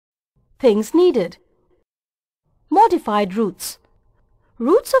Things needed. Modified roots.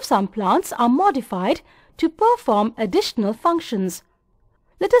 Roots of some plants are modified to perform additional functions.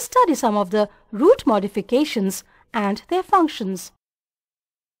 Let us study some of the root modifications and their functions.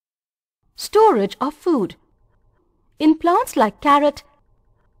 Storage of food. In plants like carrot,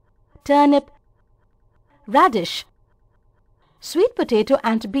 turnip, radish, sweet potato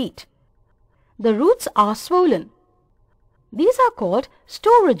and beet, the roots are swollen. These are called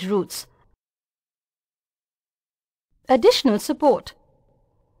storage roots. Additional support.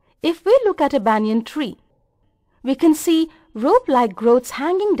 If we look at a banyan tree, we can see rope-like growths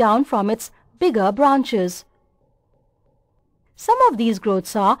hanging down from its bigger branches. Some of these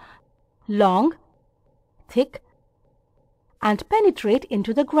growths are long, thick, and penetrate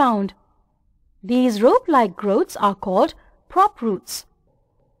into the ground. These rope-like growths are called prop roots.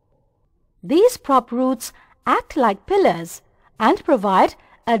 These prop roots act like pillars and provide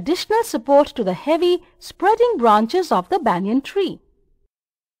additional support to the heavy, spreading branches of the banyan tree.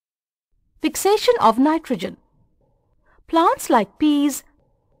 Fixation of nitrogen. Plants like peas,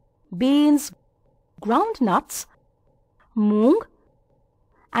 beans, groundnuts, moong,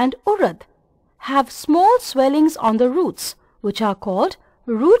 and urad have small swellings on the roots, which are called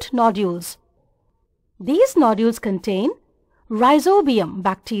root nodules. These nodules contain rhizobium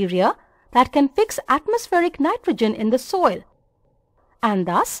bacteria that can fix atmospheric nitrogen in the soil and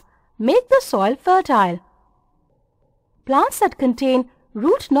thus make the soil fertile. Plants that contain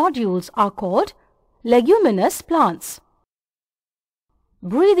root nodules are called leguminous plants.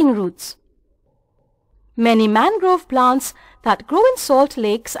 Breathing roots. Many mangrove plants that grow in salt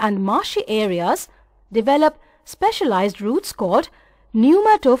lakes and marshy areas develop specialized roots called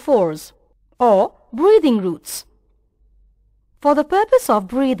pneumatophores or breathing roots. For the purpose of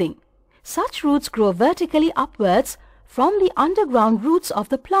breathing, such roots grow vertically upwards from the underground roots of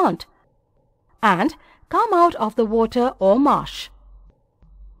the plant and come out of the water or marsh.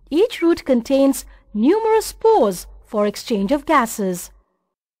 Each root contains numerous pores for exchange of gases.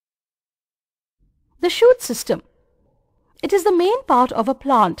 The shoot system. It is the main part of a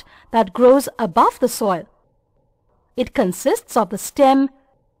plant that grows above the soil. It consists of the stem,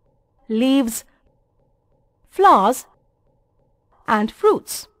 leaves, flowers, and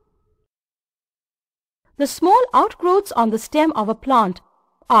fruits. The small outgrowths on the stem of a plant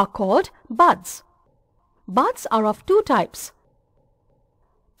are called buds. Buds are of two types: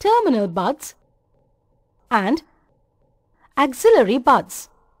 terminal buds and axillary buds.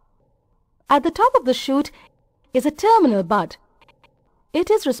 At the top of the shoot is a terminal bud. It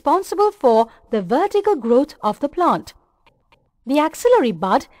is responsible for the vertical growth of the plant. The axillary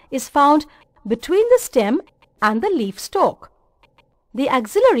bud is found between the stem and the leaf stalk. The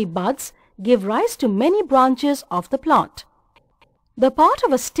axillary buds give rise to many branches of the plant. The part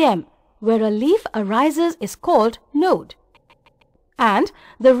of a stem where a leaf arises is called node, and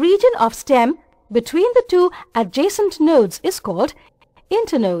the region of stem between the two adjacent nodes is called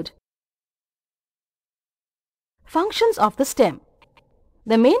internode. Functions of the stem.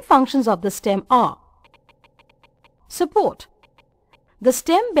 The main functions of the stem are: support. The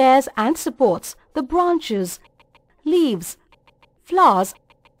stem bears and supports the branches, leaves, flowers,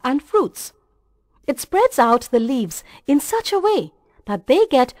 and fruits. It spreads out the leaves in such a way that they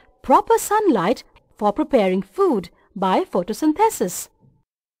get proper sunlight for preparing food by photosynthesis.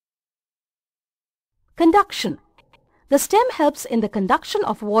 Conduction. The stem helps in the conduction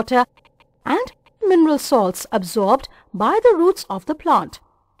of water and mineral salts absorbed by the roots of the plant.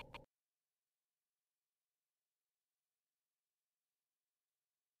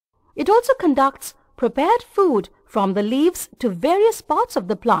 It also conducts prepared food from the leaves to various parts of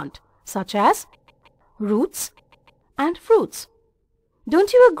the plant, such as roots and fruits.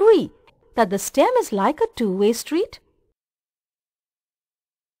 Don't you agree that the stem is like a two-way street?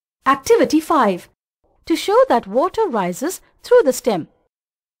 Activity 5. To show that water rises through the stem.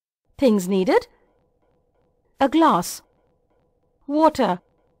 Things needed: a glass, water,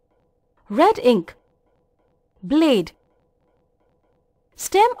 red ink, blade,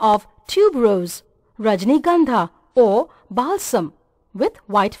 stem of tuberose, Rajnigandha or balsam with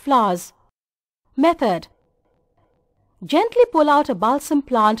white flowers. Method: gently pull out a balsam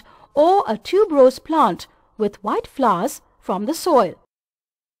plant or a tuberose plant with white flowers from the soil.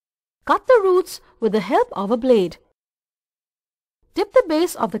 Cut the roots with the help of a blade. Dip the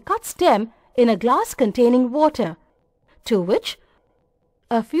base of the cut stem in a glass containing water, to which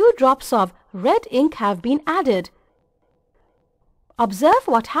a few drops of red ink have been added. Observe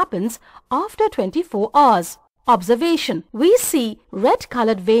what happens after 24 hours. Observation: we see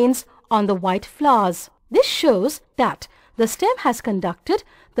red-colored veins on the white flowers. This shows that the stem has conducted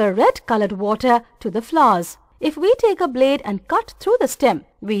the red colored water to the flowers. If we take a blade and cut through the stem,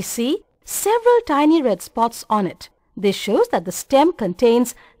 we see several tiny red spots on it. This shows that the stem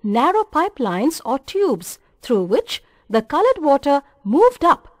contains narrow pipelines or tubes through which the colored water moved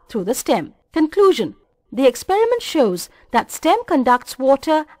up through the stem. Conclusion: the experiment shows that stem conducts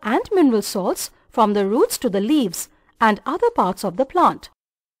water and mineral salts from the roots to the leaves and other parts of the plant.